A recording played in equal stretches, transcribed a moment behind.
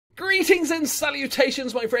Greetings and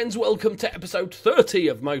salutations, my friends. Welcome to episode 30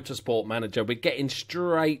 of Motorsport Manager. We're getting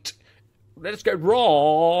straight. Let's go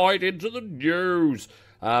right into the news.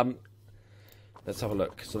 Let's have a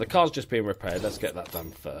look. So the car's just being repaired. Let's get that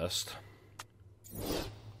done first.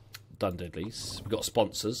 Done diddlies. We've got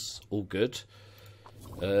sponsors. All good.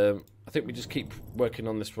 I think we just keep working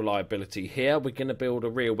on this reliability here. We're going to build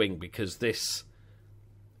a rear wing because this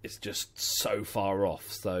is just so far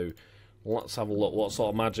off. So let's have a look what sort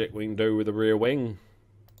of magic we can do with the rear wing.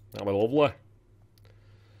 That'll be lovely.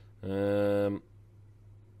 Go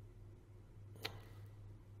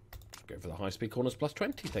for the high-speed corners plus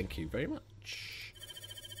 20. Thank you very much.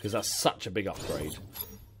 Because that's such a big upgrade.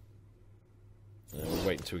 We'll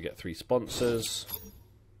wait until we get 3 sponsors.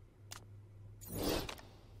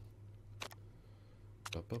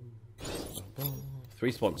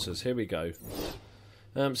 Three sponsors. Here we go.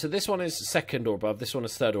 So this one is second or above. This one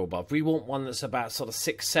is third or above. We want one that's about sort of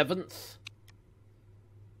 6th, 7th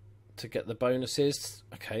to get the bonuses.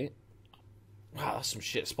 Okay. Wow, that's some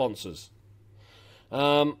shit sponsors.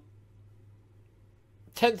 10th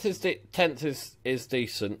is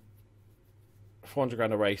decent. 400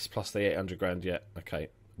 grand a race plus the 800 grand yet. Okay.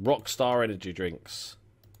 Rockstar energy drinks.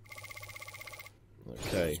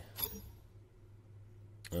 Okay.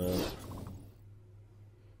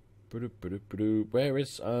 Where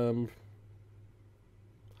is I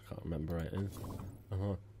can't remember right now.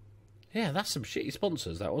 Yeah, that's some shitty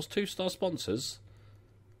sponsors. That was 2-star sponsors.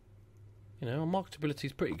 You know, our marketability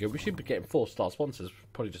is pretty good. We should be getting 4-star sponsors.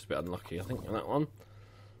 Probably just a bit unlucky, I think, on that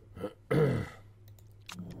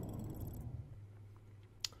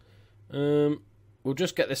one. We'll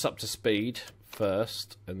just get this up to speed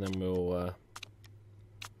first, and then we'll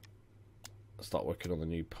start working on the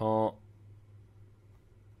new part.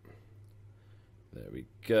 There we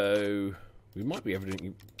go. We might be able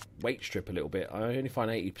to weight strip a little bit. I only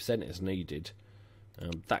find 80% is needed.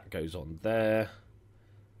 That goes on there.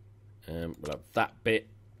 We'll have that bit.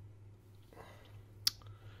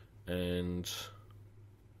 And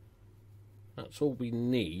that's all we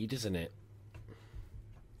need, isn't it?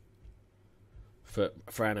 For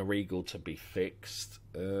Ana Regal to be fixed.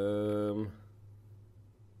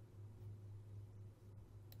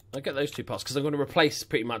 I'll get those 2 parts because I'm going to replace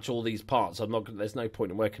pretty much all these parts. There's no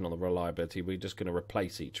point in working on the reliability. We're just going to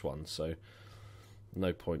replace each one, so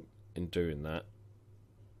no point in doing that.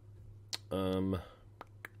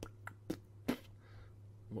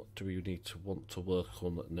 What do we want to work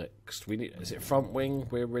on next? Is it front wing?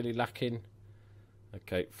 We're really lacking.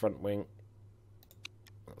 Okay, front wing.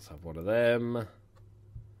 Let's have one of them.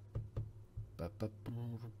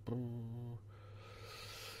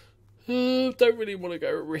 Don't really want to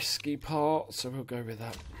go risky part, so we'll go with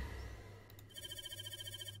that.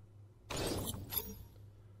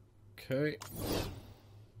 Okay.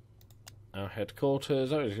 Our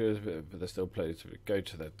headquarters. Oh, there's still plenty to go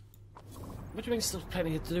to the. What do you mean still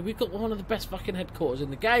plenty to do? We've got one of the best fucking headquarters in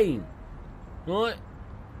the game. Right?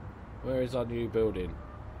 Where is our new building?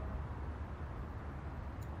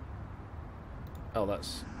 Oh,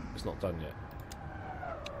 it's not done yet.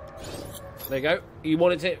 There you go. You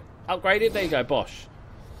wanted it upgraded? There you go, Bosch.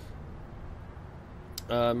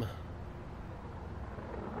 Do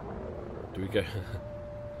we go?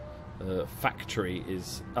 Factory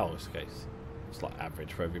is. Oh, it's okay. It's like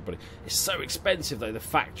average for everybody. It's so expensive though. The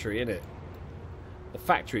factory, isn't it? The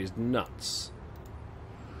factory is nuts.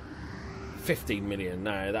 15 million.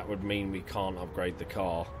 No, that would mean we can't upgrade the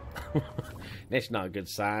car. That's not a good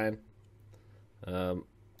sign.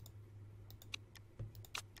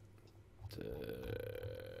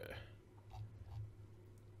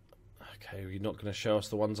 Okay, you're not going to show us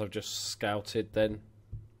the ones I've just scouted then?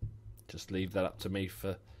 Just leave that up to me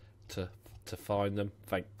to find them.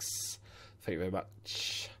 Thanks. Thank you very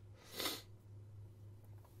much.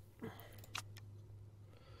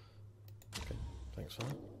 Okay, thanks for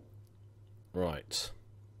that. Right.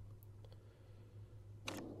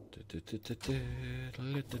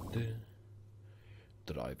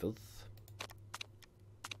 Drivers.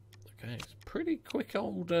 Okay, it's a pretty quick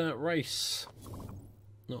old race.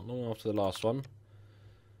 Not long after the last one.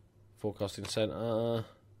 Forecasting centre.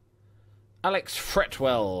 Alex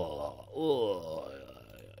Fretwell. Oh,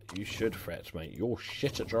 you should fret, mate. You're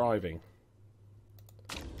shit at driving.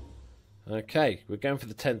 Okay, we're going for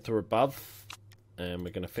the 10th or above. And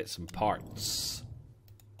we're going to fit some parts.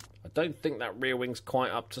 I don't think that rear wing's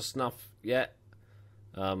quite up to snuff yet.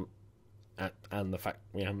 And the fact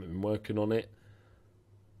we haven't been working on it.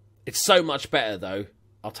 It's so much better, though.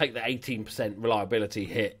 I'll take the 18% reliability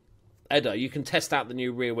hit. Edda, you can test out the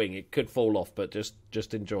new rear wing. It could fall off, but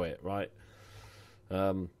just enjoy it, right?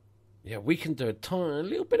 Yeah, we can do a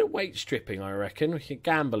little bit of weight stripping, I reckon. We can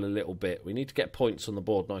gamble a little bit. We need to get points on the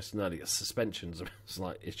board nice and early. Suspension's a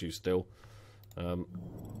slight issue still. Oh,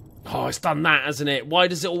 it's done that, hasn't it? Why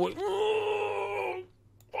does it always... Why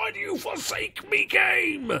do you forsake me,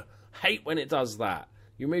 game? Hate when it does that.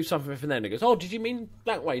 You move something and then it goes, oh, did you mean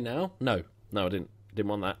that way now? No, I didn't. Didn't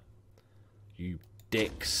want that. You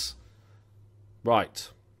dicks. Right.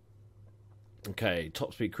 Okay,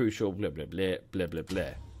 top speed crucial, blah, blah, blah, blah, blah,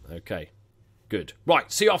 blah. Okay, good.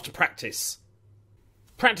 Right, see you after practice.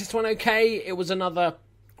 Practice went okay. It was another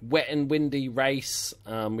wet and windy race.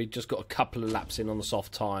 We just got a couple of laps in on the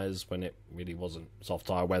soft tyres when it really wasn't soft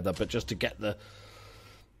tyre weather, but just to get the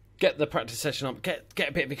practice session up, get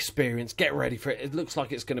a bit of experience, get ready for it. It looks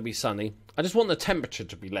like it's going to be sunny. I just want the temperature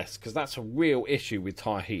to be less because that's a real issue with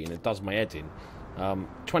tyre heating. It does my head in.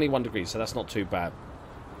 21 degrees, so that's not too bad.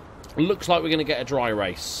 Looks like we're going to get a dry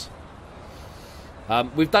race.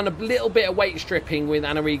 We've done a little bit of weight stripping with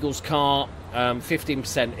Ana Regal's car,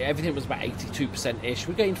 15%. Everything was about 82%-ish.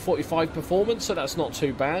 We gained 45 performance, so that's not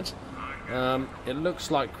too bad. It looks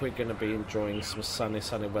like we're going to be enjoying some sunny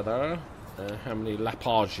weather. How many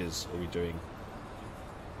lapages are we doing?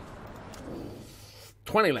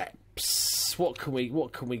 20 laps. What can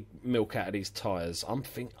we milk out of these tyres? I'm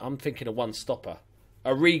thinking a one-stopper.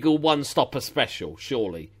 A Regal one-stopper special,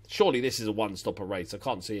 surely. Surely this is a one-stopper race. I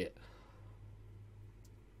can't see it.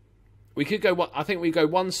 We could go. I think we go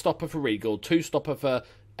one stopper for Regal, two stopper for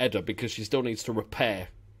Edda because she still needs to repair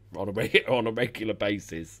on a regular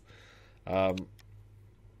basis. So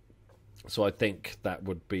I think that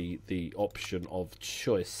would be the option of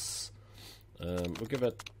choice. We'll give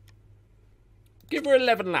her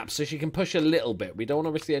 11 laps so she can push a little bit. We don't want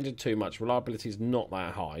to risk the engine too much. Reliability is not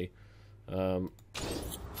that high. And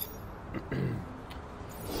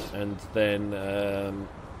then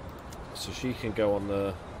so she can go on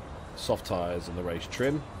the soft tyres and the race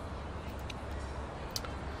trim,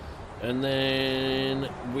 and then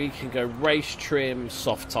we can go race trim,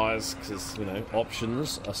 soft tyres because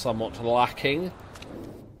options are somewhat lacking.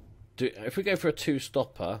 If we go for a two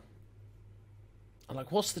stopper, like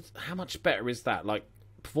how much better is that? Like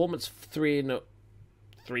performance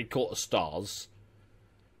 3.75 stars,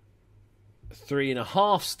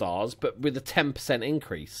 3.5 stars, but with a 10%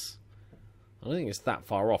 increase. I don't think it's that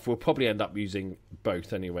far off. We'll probably end up using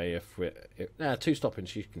both anyway. Two stopping,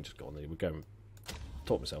 she can just go on there. We'll go and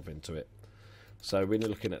talk myself into it. So we're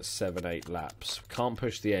looking at 7-8 laps. Can't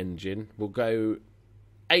push the engine. We'll go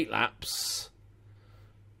 8 laps.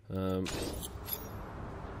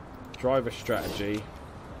 Driver strategy.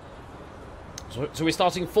 So we're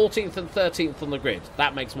starting 14th and 13th on the grid.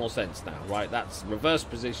 That makes more sense now, right? That's reverse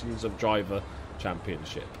positions of driver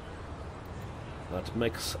championship. That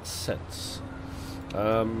makes sense.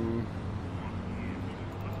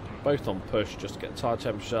 Both on push, just to get the tyre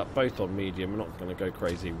temperature up. Both on medium. We're not going to go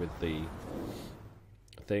crazy with the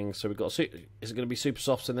thing. So we've got... Is it going to be super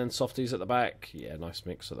softs and then softies at the back? Yeah, nice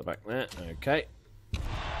mix at the back there. Okay.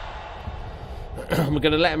 We're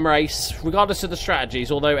going to let him race, regardless of the strategies.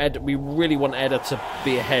 Although we really want Edda to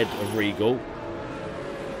be ahead of Regal.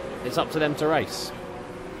 It's up to them to race.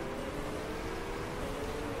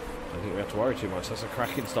 I don't think we have to worry too much. That's a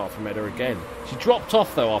cracking start from Edda again. She dropped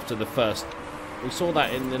off though after the first. We saw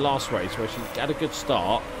that in the last race where she had a good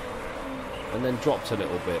start and then dropped a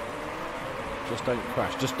little bit. Just don't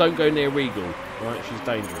crash. Just don't go near Regal. Right, she's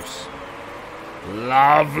dangerous.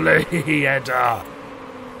 Lovely, Edda.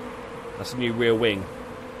 That's a new rear wing.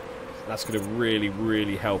 That's going to really,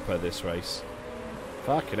 really help her this race.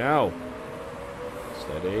 Fucking hell.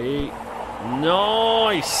 Steady.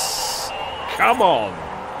 Nice. Come on.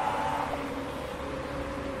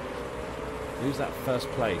 Who's that first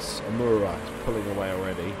place? Amura is pulling away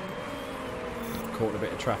already. Caught in a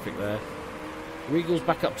bit of traffic there. Regal's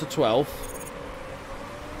back up to 12th.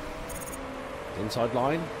 Inside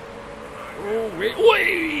line.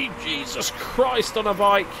 Oh, Jesus Christ on a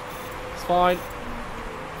bike. It's fine.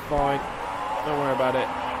 Fine. Don't worry about it.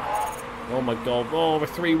 Oh my god. Oh, we're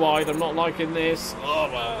 3 wide. I'm not liking this.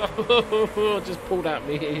 Oh, just pulled out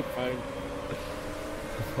my earphone.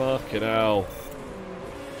 Fucking hell.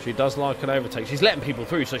 She does like an overtake. She's letting people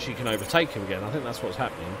through so she can overtake him again. I think that's what's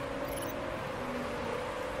happening.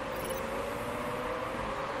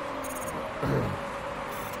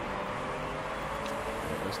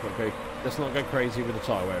 Let's not go crazy with the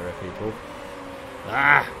tyre wearer, people.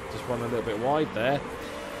 Just run a little bit wide there.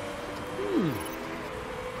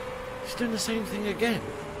 She's doing the same thing again.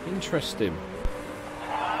 Interesting.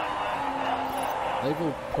 They've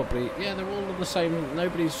all probably... Yeah, they're all on the same...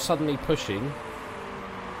 Nobody's suddenly pushing.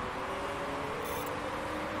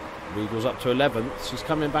 Regal's up to 11th. She's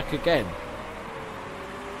coming back again.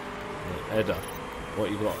 Edda, what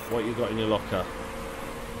you got? What you got in your locker?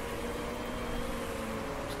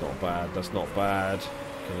 It's not bad. That's not bad.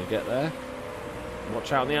 Can you get there?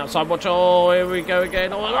 Watch out on the outside. Watch. Oh, here we go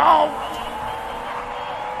again. Oh,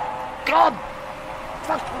 God!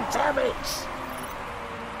 Fucking damn it!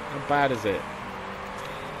 How bad is it?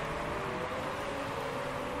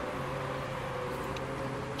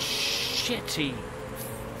 Shitty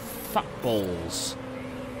fuckballs.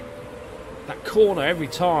 That corner every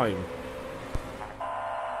time.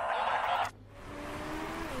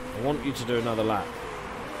 I want you to do another lap.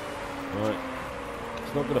 Right.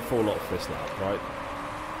 It's not going to fall off this lap, right?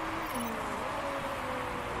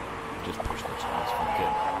 Just push the tires, fuck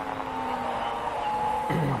it.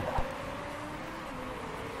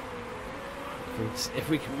 If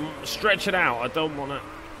we can stretch it out, I don't want to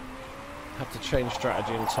have to change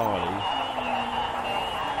strategy entirely.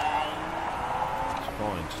 It's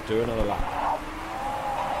fine, just do another lap.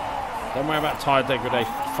 Don't worry about tyre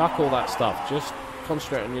degradation. Fuck all that stuff. Just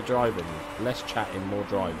concentrate on your driving. Less chatting, more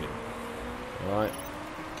driving. Alright?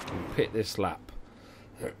 We'll pit this lap.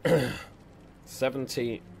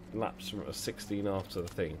 17 laps from 16 after the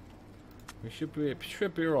thing. We should be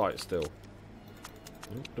alright still.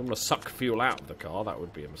 Don't want to suck fuel out of the car, that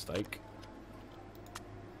would be a mistake.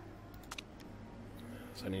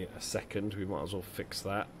 It's only a second, we might as well fix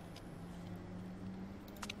that.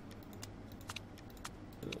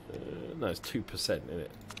 No, it's 2%, isn't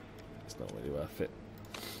it? It's not really worth it.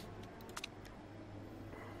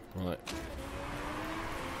 Right.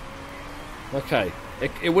 Okay.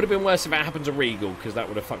 It would have been worse if it happened to Regal, because that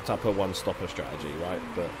would have fucked up her one-stopper strategy, right?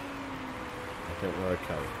 But I think we're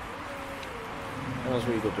okay. How's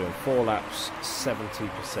Regal doing? 4 laps,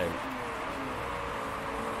 70%.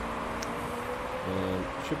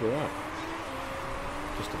 Should be right.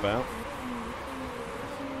 Just about.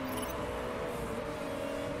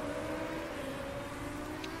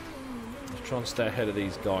 Let's try and stay ahead of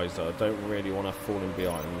these guys, though. I don't really want to fall in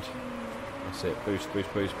behind. That's it. Boost,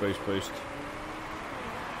 boost, boost, boost, boost.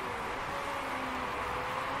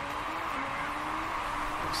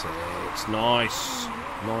 That's it. It's nice.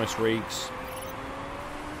 Nice, Reeks.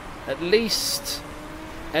 At least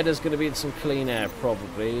Edda's going to be in some clean air,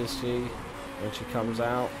 probably, is she? When she comes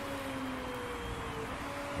out.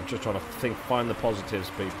 I'm just trying to find the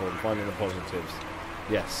positives, people. I'm finding the positives.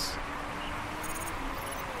 Yes.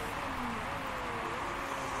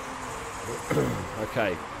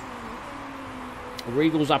 Okay.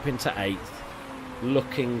 Regal's up into 8th.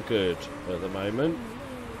 Looking good at the moment.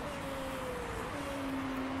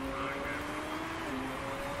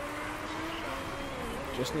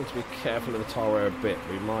 Just need to be careful of the tyre wear a bit.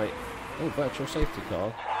 We might... Oh, virtual safety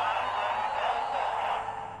car.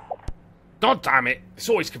 God damn it! This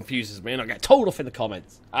always confuses me and I get told off in the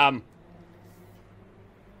comments.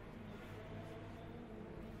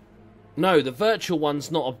 No, the virtual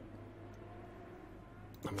one's not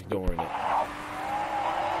a... I'm ignoring it.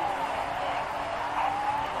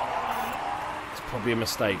 It's probably a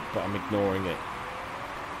mistake, but I'm ignoring it.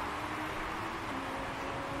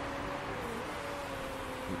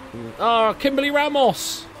 Oh, Kimberly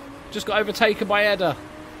Ramos! Just got overtaken by Edda.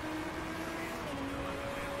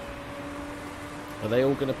 Are they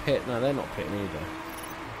all going to pit? No, they're not pitting either.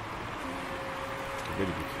 Could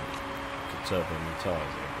really be conserving the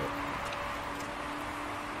tyres there, but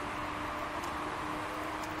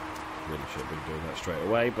really should have been doing that straight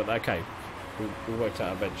away. But okay, we'll work it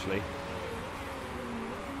out eventually.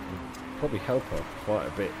 We'll probably help her quite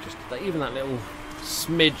a bit. Just even that little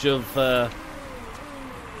smidge of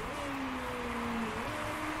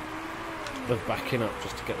backing up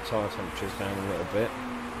just to get the tyre temperatures down a little bit.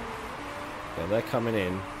 Yeah, they're coming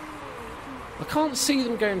in. I can't see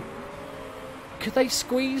them going... Could they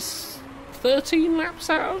squeeze 13 laps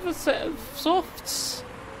out of a set of softs?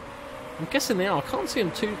 I'm guessing they are. I can't see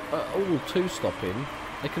them all two stopping.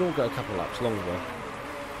 They can all go a couple of laps longer.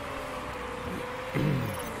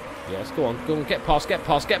 Yes, go on. Go on, get past, get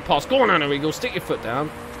past, get past. Go on, Ana Regal. Stick your foot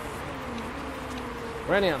down.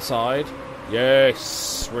 Round the outside.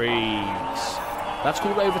 Yes, Reeds. That's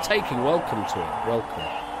called overtaking. Welcome to it. Welcome.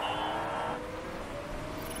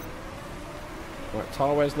 Right,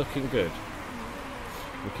 tyre wear's looking good.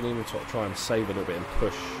 We can even try and save a little bit and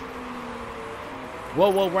push. Whoa,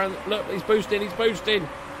 whoa, round. Look, he's boosting, he's boosting.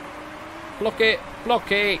 Block it,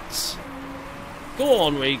 block it. Go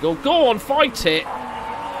on, Regal. Go on, fight it.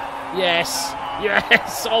 Yes,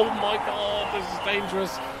 yes. Oh my God, this is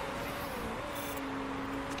dangerous.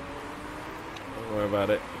 Don't worry about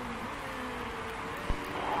it.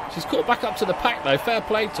 She's caught back up to the pack though. Fair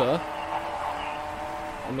play to her.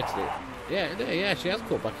 admittedly. Yeah, she has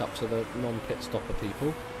caught back up to the non-pit stopper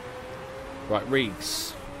people. Right,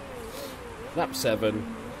 Regs. Lap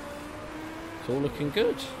 7. It's all looking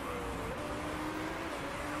good.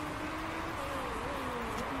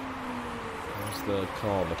 How's the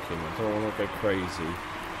car looking? I don't want to go crazy.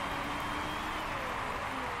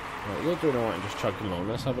 Right, you're doing alright and just chugging along.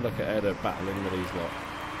 Let's have a look at Eda battling with these lot.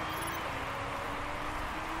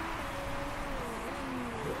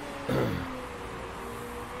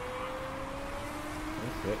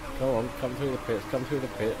 Go on, come through the pits, come through the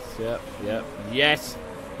pits. Yep, yes!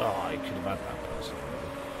 Oh, I could have had that person.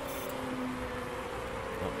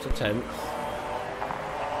 Up to 10th.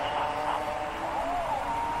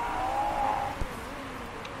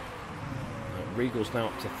 Regal's now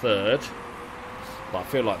up to 3rd. But I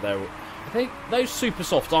feel like those super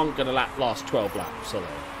softs aren't going to last 12 laps, are they?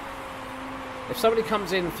 If somebody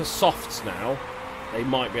comes in for softs now, they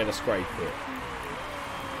might be able to scrape it.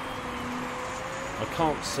 I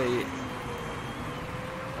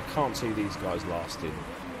can't see these guys lasting.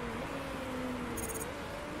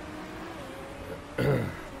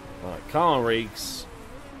 Right, come on, Regs.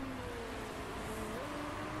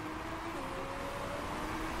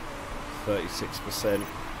 %36%.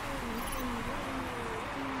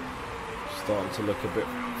 Starting to look a bit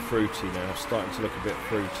fruity now. Starting to look a bit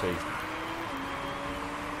fruity.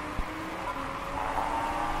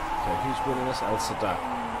 Okay, who's winning this? El Sadat.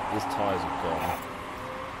 His tyres have gone.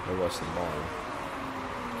 They're worse than mine.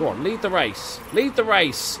 Go on, lead the race. Lead the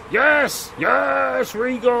race. Yes! Yes,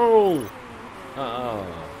 Regal! I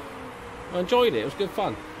enjoyed it. It was good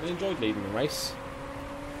fun. I enjoyed leading the race.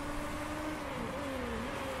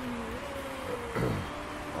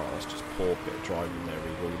 Oh, that's just poor bit of driving there,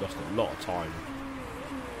 Regal. You lost a lot of time.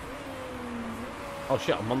 Oh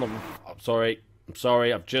shit, I'm on the... I'm sorry. I'm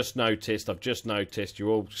sorry. I've just noticed. You're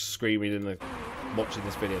all screaming in the... watching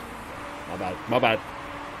this video. My bad. My bad.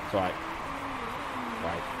 It's alright.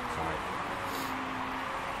 Right. Sorry.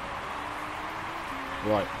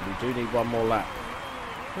 Right. We do need one more lap.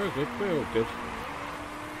 We're all good. We're all good.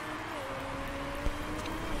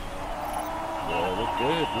 Yeah, we're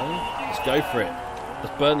good, man. Let's go for it.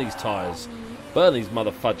 Let's burn these tyres. Burn these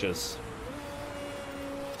motherfudgers.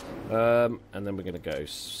 And then we're going to go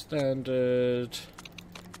standard.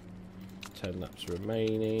 10 laps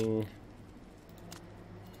remaining.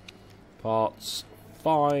 Parts.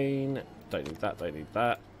 Fine. Don't need that, don't need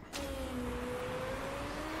that.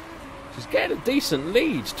 She's getting a decent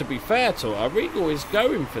lead, to be fair to her. Regal is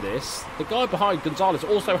going for this. The guy behind Gonzalez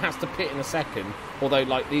also has to pit in a second. Although,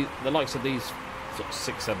 like, the likes of these sort of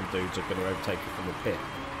 6-7 dudes are going to overtake her from the pit.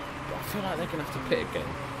 But I feel like they're going to have to pit again.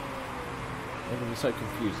 They're going to be so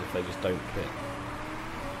confused if they just don't pit.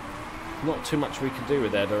 Not too much we can do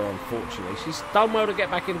with Eda, unfortunately. She's done well to get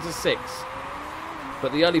back into 6th.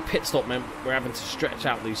 But the early pit stop meant we're having to stretch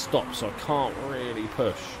out these stops, so I can't really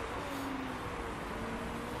push.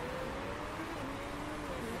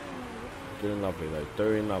 Doing lovely, though.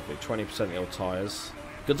 Doing lovely. 20% ill tyres.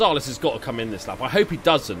 Gonzalez has got to come in this lap. I hope he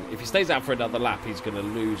doesn't. If he stays out for another lap, he's going to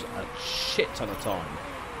lose a shit ton of time.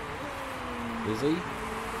 Is he?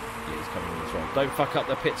 Yeah, he's coming in as well. Don't fuck up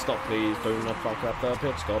the pit stop, please. Do not fuck up the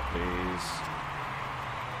pit stop, please.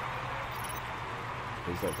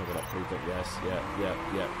 Please don't fuck it up. Please don't. Yes. Yeah.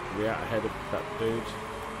 We're out ahead of that dude.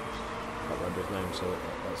 Can't remember his name, so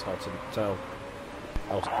that's hard to tell.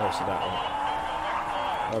 I'll see that one.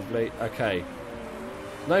 Lovely. Okay.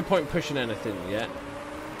 No point pushing anything yet.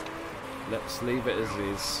 Let's leave it as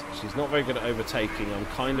is. She's not very good at overtaking. I'm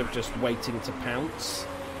kind of just waiting to pounce.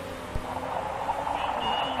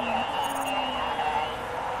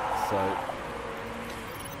 So,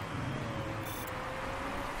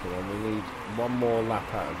 come on, we need one more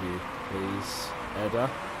lap out of you, please, Eda.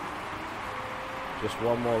 Just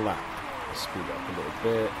one more lap. Let's speed up a little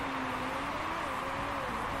bit.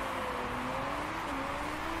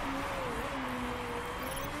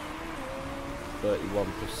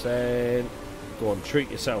 %31%. Go on, treat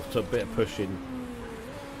yourself to a bit of pushing.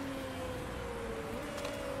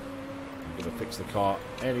 I'm going to fix the car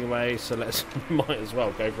anyway, so let's might as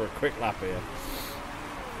well go for a quick lap here.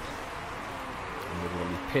 And we're going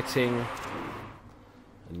to be pitting.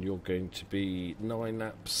 And you're going to be 9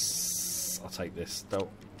 laps. I'll take this. Don't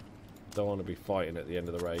want to be fighting at the end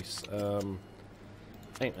of the race.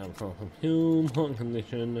 Ain't no problem. Human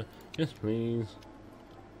condition. Yes, please.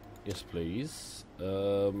 Yes, please.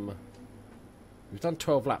 We've done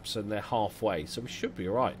 12 laps and they're halfway, so we should be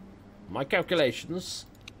alright. My calculations.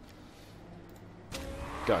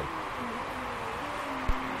 Go.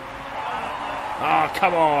 Ah, oh,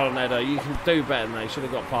 come on, Eda. You can do better than that. You should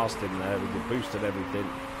have got past him there with your boost and everything.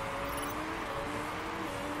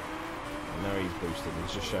 boosting.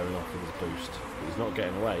 He's just showing off with his boost. But he's not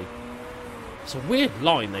getting away. It's a weird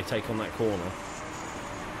line they take on that corner.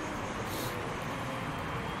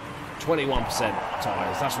 21%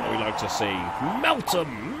 tyres. That's what we like to see. Melt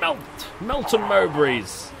 'em! Melt 'em,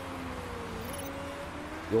 Mowbrays!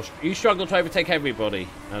 You struggle to overtake everybody,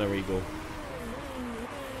 Ana Regal.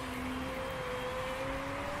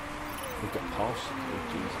 We've got past. Oh,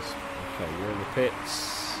 Jesus. Okay, we're in the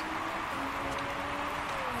pits.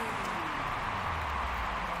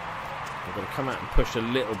 I've got to come out and push a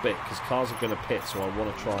little bit because cars are going to pit, so I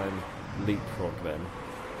want to try and leapfrog them.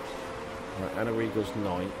 Right, Ana Regal's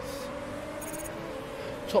 9th.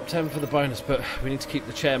 Top 10 for the bonus, but we need to keep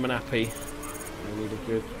the chairman happy. We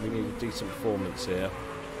need a decent performance here.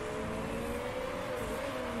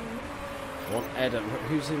 I want Ed.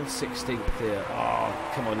 Who's in 16th here? Oh,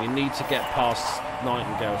 come on! You need to get past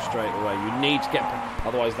Nightingale straight away. You need to get,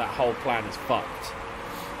 otherwise that whole plan is fucked.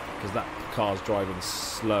 Because that car's driving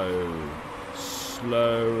slow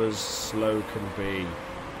as slow can be.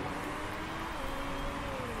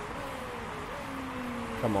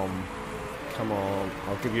 Come on.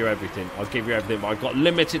 I'll give you everything. But I've got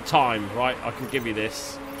limited time, right? I can give you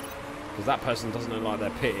this. Because that person doesn't look like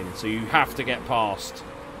they're pitting. So you have to get past.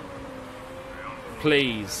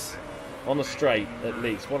 Please. On a straight, at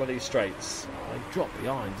least. One of these straights. I dropped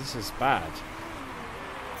behind. This is bad.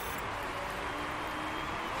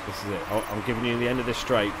 This is it. I'm giving you the end of this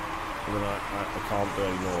straight. And then I can't do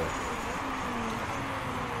any more.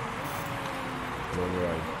 You're on your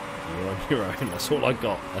own. You're on your own. That's all I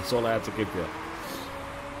got. That's all I had to give you.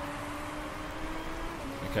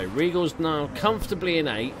 Okay, Regal's now comfortably in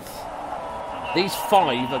 8th. These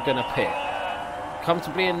 5 are going to pit.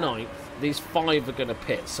 Comfortably in 9th. These 5 are going to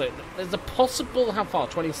pit. So there's a possible... How far?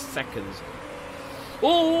 20 seconds.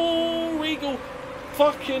 Oh, Regal.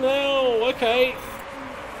 Fucking hell. Okay.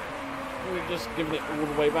 We're just giving it all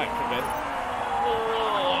the way back again.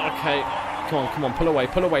 Oh, okay. Come on. Pull away.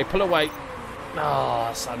 Oh,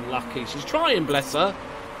 that's unlucky. She's trying, bless her.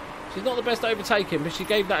 She's not the best at overtaking, but she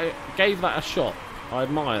gave that a shot. I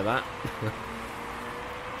admire that.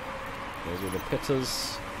 There's all the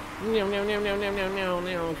pitters. No.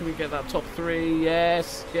 Can we get that top 3?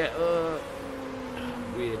 Yes. Get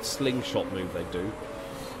weird slingshot move they do.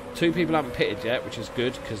 2 people haven't pitted yet, which is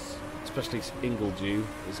good because especially Ingledew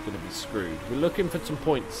is going to be screwed. We're looking for some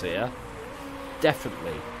points here.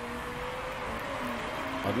 Definitely.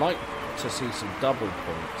 I'd like to see some double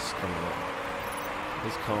points coming up.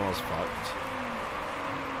 This car's fucked.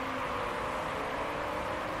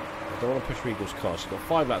 I don't want to push Regal's car. She's got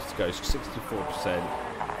 5 laps to go. She's 64%.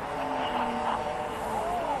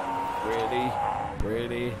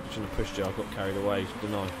 Really? Shouldn't have pushed you. I got carried away,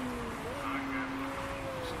 didn't I?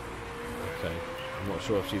 Okay. I'm not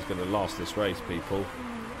sure if she's going to last this race, people.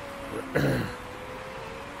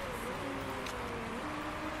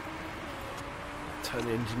 Turn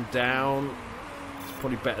the engine down. It's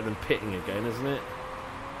probably better than pitting again, isn't it?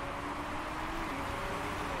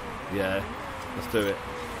 Yeah, let's do it.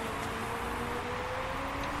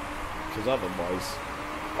 Because otherwise,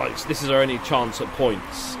 this is her only chance at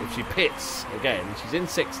points. If she pits again, she's in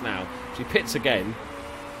 6th now. If she pits again,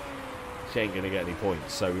 she ain't going to get any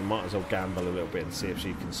points. So we might as well gamble a little bit and see if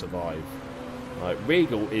she can survive. Right,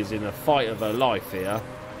 Regal is in a fight of her life here.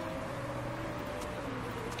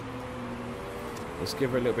 Let's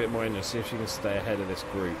give her a little bit more energy, see if she can stay ahead of this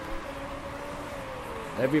group.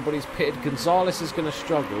 Everybody's pitted. Gonzalez is going to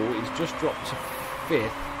struggle. He's just dropped to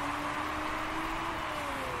 5th.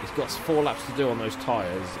 He's got 4 laps to do on those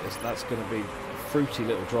tyres. That's going to be a fruity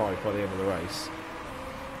little drive by the end of the race.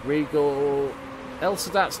 Regal... El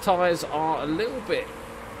Sadat's tyres are a little bit...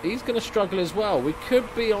 He's going to struggle as well. We could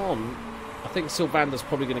be on... I think Sylvander's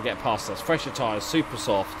probably going to get past us. Fresher tyres, super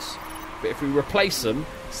softs. But if we replace them,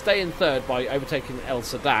 stay in 3rd by overtaking El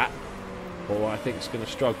Sadat, or I think it's going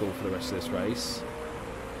to struggle for the rest of this race.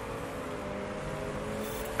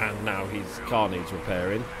 And now his car needs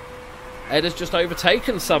repairing. Ed has just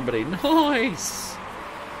overtaken somebody. Nice!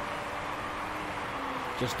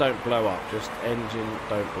 Just don't blow up. Just engine,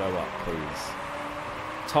 don't blow up, please.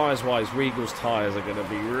 Tyres-wise, Regal's tyres are going to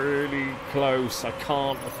be really close. I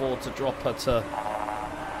can't afford to drop her to...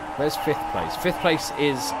 Where's 5th place? 5th place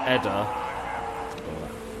is Edda.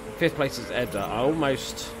 5th place is Edda. I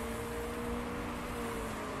almost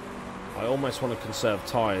want to conserve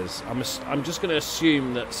tyres. I'm just going to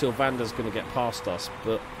assume that Sylvander's going to get past us,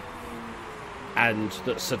 and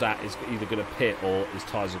that Sadat is either going to pit or his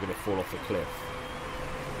tyres are going to fall off a cliff.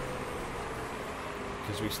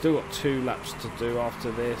 Because we've still got 2 laps to do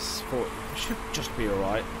after this. We should just be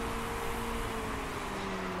alright.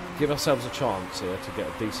 Give ourselves a chance here to get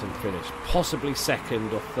a decent finish. Possibly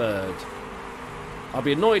second or third. I'll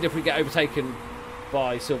be annoyed if we get overtaken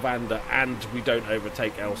by Sylvander and we don't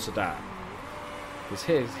overtake El Sadat. Because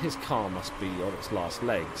his car must be on its last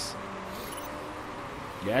legs.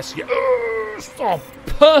 Yes, yes! Oh,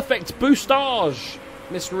 perfect boostage,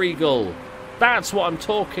 Miss Regal. That's what I'm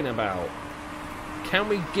talking about. Can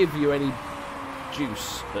we give you any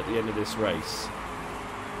juice at the end of this race?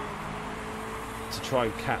 To try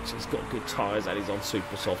and catch. He's got good tyres and he's on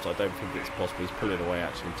super soft. I don't think it's possible. He's pulling away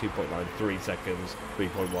actually. 2.9, 3 seconds,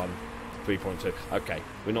 3.1, 3.2. Okay,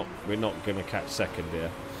 we're not going to catch second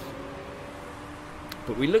here.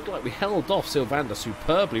 But we look like we held off Sylvander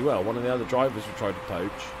superbly well. One of the other drivers who tried to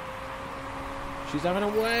poach. She's having a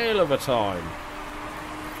whale of a time.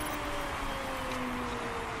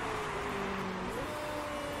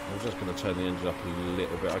 I'm just going to turn the engine up a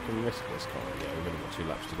little bit. I can risk this, can't I? Yeah, we've only got 2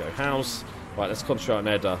 laps to go. How's... Right, let's concentrate on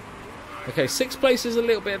Edda. Okay, 6th place is a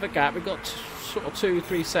little bit of a gap. We've got sort of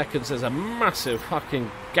 2-3 seconds. There's a massive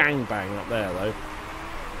fucking gangbang up there, though.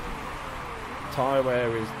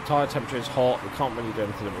 Tyre temperature is hot. We can't really do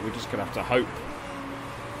anything, but we're just going to have to hope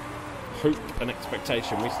and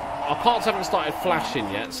expectation. Our parts haven't started flashing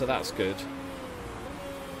yet, so that's good.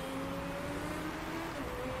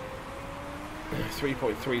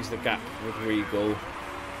 3.3 is the gap with Regal.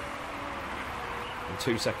 And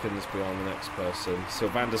 2 seconds beyond the next person.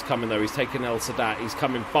 Sylvander's coming though. He's taking El Sadat. He's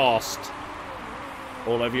coming fast.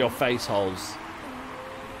 All over your face holes.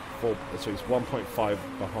 So he's 1.5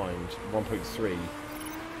 behind. 1.3.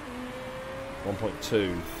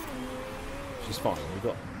 1.2. She's fine.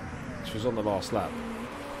 She was on the last lap.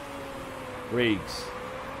 Regs.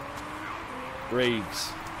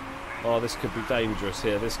 Oh, this could be dangerous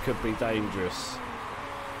here. This could be dangerous.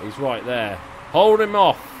 He's right there. Hold him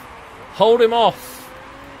off. Hold him off.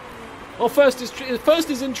 Oh, first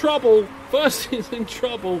is in trouble. First is in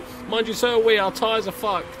trouble. Mind you, so are we. Our tyres are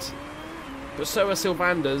fucked. But so are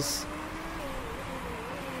Sylvander's.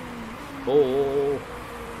 Oh.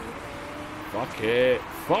 Fuck it.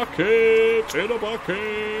 Fuck it. In a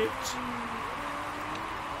bucket.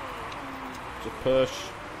 Just push.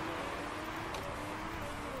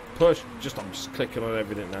 I'm just clicking on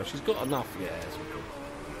everything now. She's got enough. Yeah, it's okay.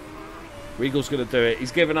 Regal's going to do it.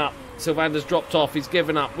 He's given up. Sylvander's dropped off. He's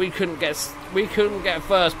given up. We couldn't get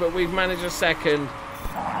first, but we've managed a second.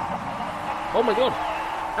 Oh my god.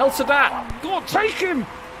 El Sadat. God, take him.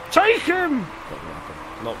 Take him.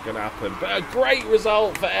 Not going to happen. But a great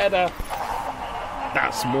result for Edda.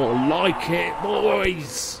 That's more like it,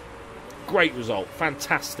 boys. Great result.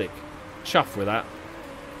 Fantastic. Chuff with that.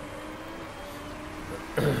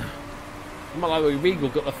 Regal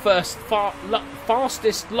got the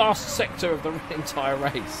fastest last sector of the entire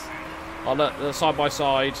race. On the side by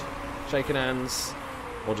side, shaking hands,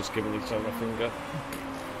 or just giving each other a finger.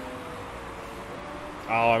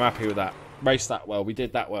 Oh, I'm happy with that. Raced that well. We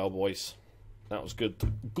did that well, boys. That was good.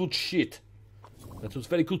 Good shit. That was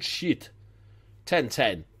very good shit.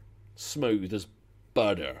 10-10. Smooth as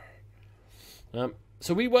butter.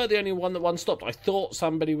 So we were the only one that one-stopped. I thought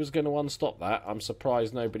somebody was going to one-stop that. I'm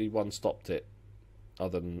surprised nobody one-stopped it.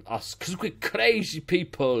 Other than us. Because we're crazy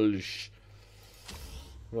people.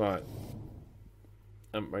 Right.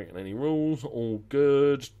 Haven't breaking any rules. All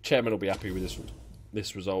good. Chairman will be happy with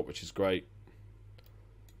this result, which is great.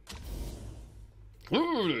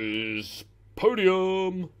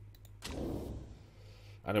 Podium.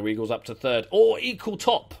 And Regal's up to third. Or equal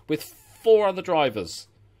top with 4 other drivers.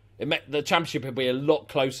 The championship will be a lot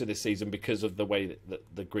closer this season because of the way that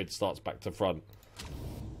the grid starts back to front.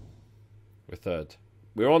 We're third.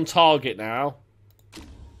 We're on target now.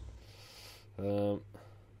 There's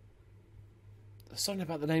something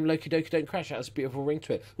about the name Loki Doki Don't Crash. It has a beautiful ring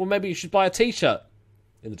to it. Well, maybe you should buy a T-shirt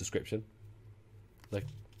in the description. Like,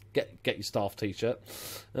 get your staff T-shirt.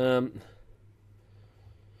 That's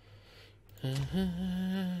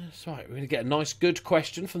right. We're going to get a nice, good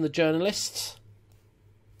question from the journalists.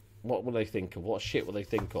 What will they think of? What shit will they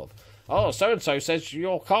think of? Oh, so-and-so says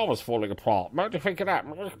your car was falling apart. What do you think of that?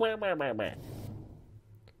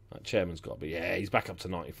 That chairman's got to be... Yeah, he's back up to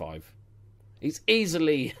 95. He's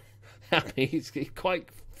easily happy. He quite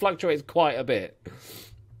fluctuates quite a bit.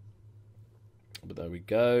 But there we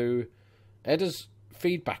go. Edda's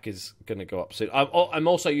feedback is going to go up soon. I'm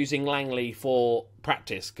also using Langley for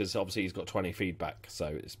practice because obviously he's got 20 feedback, so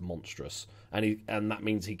it's monstrous. And that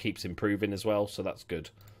means he keeps improving as well, so that's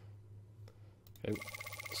good.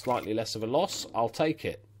 Slightly less of a loss. I'll take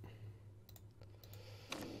it.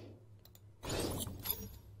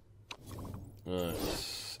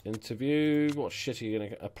 Right. Interview. What shit are you going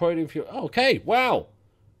to get? A podium fuel. Oh, okay. Wow.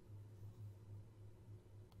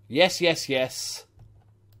 Yes, yes, yes.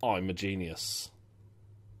 I'm a genius.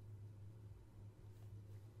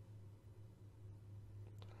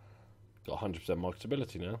 Got 100%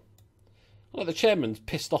 marketability now. Look, the chairman's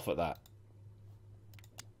pissed off at that.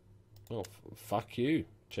 Oh, fuck you,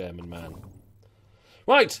 chairman man.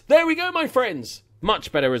 Right, there we go, my friends.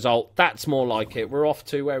 Much better result. That's more like it. We're off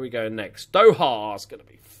to where are we going next? Doha. It's going to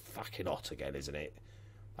be fucking hot again, isn't it?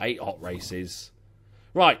 8 hot races.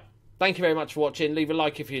 Right. Thank you very much for watching. Leave a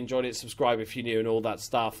like if you enjoyed it. Subscribe if you're new and all that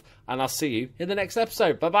stuff. And I'll see you in the next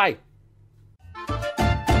episode. Bye-bye.